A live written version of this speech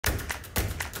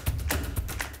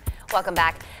Welcome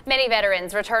back. Many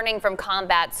veterans returning from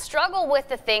combat struggle with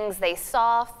the things they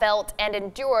saw, felt, and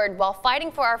endured while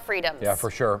fighting for our freedoms. Yeah, for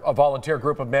sure. A volunteer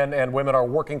group of men and women are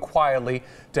working quietly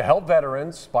to help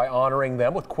veterans by honoring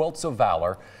them with Quilts of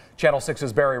Valor. Channel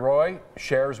 6's Barry Roy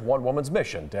shares one woman's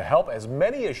mission to help as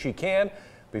many as she can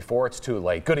before it's too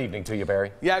late. Good evening to you,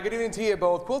 Barry. Yeah, good evening to you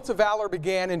both. Quilts of Valor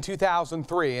began in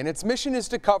 2003, and its mission is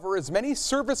to cover as many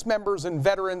service members and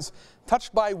veterans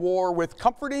touched by war with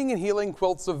comforting and healing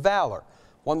quilts of valor.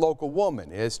 One local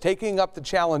woman is taking up the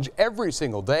challenge every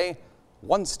single day,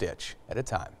 one stitch at a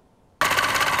time.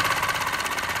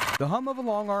 The hum of a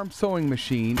long-arm sewing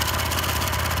machine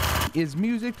is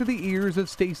music to the ears of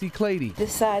Stacy Clady.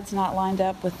 This side's not lined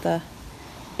up with the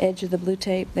edge of the blue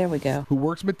tape. There we go. Who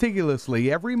works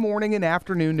meticulously every morning and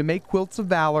afternoon to make Quilts of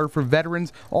Valor for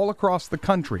veterans all across the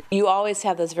country. You always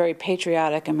have those very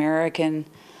patriotic American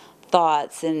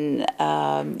thoughts, and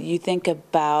you think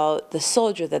about the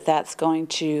soldier that's going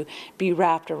to be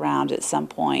wrapped around at some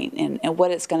point, and what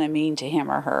it's going to mean to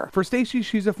him or her. For Stacy,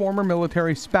 she's a former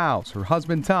military spouse. Her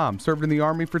husband Tom served in the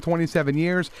Army for 27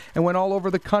 years and went all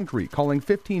over the country, calling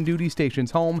 15 duty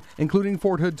stations home, including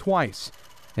Fort Hood twice.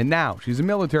 And now she's a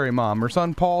military mom. Her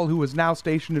son Paul, who is now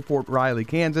stationed at Fort Riley,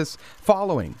 Kansas,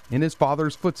 following in his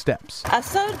father's footsteps. I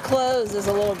sewed clothes as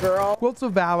a little girl. Quilts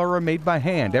of Valor are made by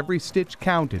hand, every stitch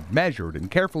counted, measured, and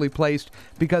carefully placed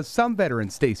because some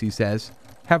veterans, Stacy says,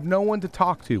 have no one to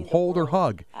talk to, hold, or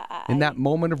hug in that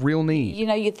moment of real need. You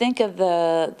know, you think of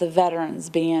the veterans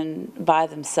being by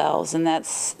themselves, and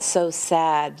that's so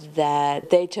sad that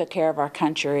they took care of our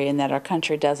country and that our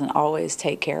country doesn't always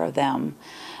take care of them.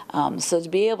 So to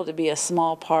be able to be a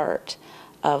small part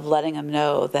of letting them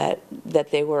know that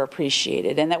they were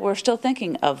appreciated and that we're still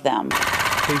thinking of them.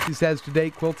 Stacy says to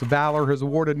date, Quilts of Valor has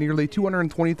awarded nearly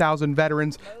 220,000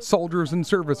 veterans, soldiers, and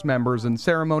service members in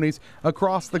ceremonies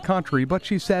across the country, but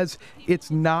she says it's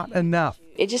not enough.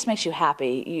 It just makes you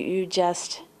happy. You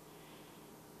just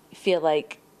feel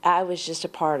like I was just a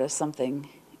part of something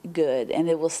good, and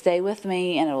it will stay with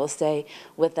me and it will stay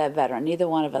with that veteran. Neither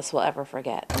one of us will ever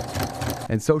forget.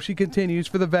 And so she continues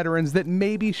for the veterans that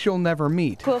maybe she'll never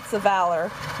meet. Quilts of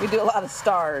Valor, we do a lot of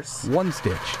stars. One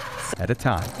stitch at a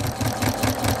time.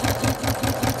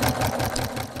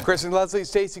 Chris and Leslie,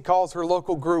 Stacy calls her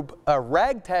local group a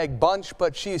ragtag bunch,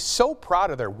 but she's so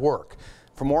proud of their work.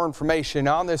 For more information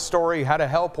on this story, how to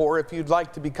help, or if you'd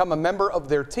like to become a member of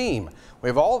their team, we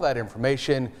have all of that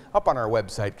information up on our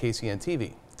website,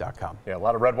 kcntv.com. Yeah, a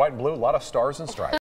lot of red, white, and blue, a lot of stars and stripes.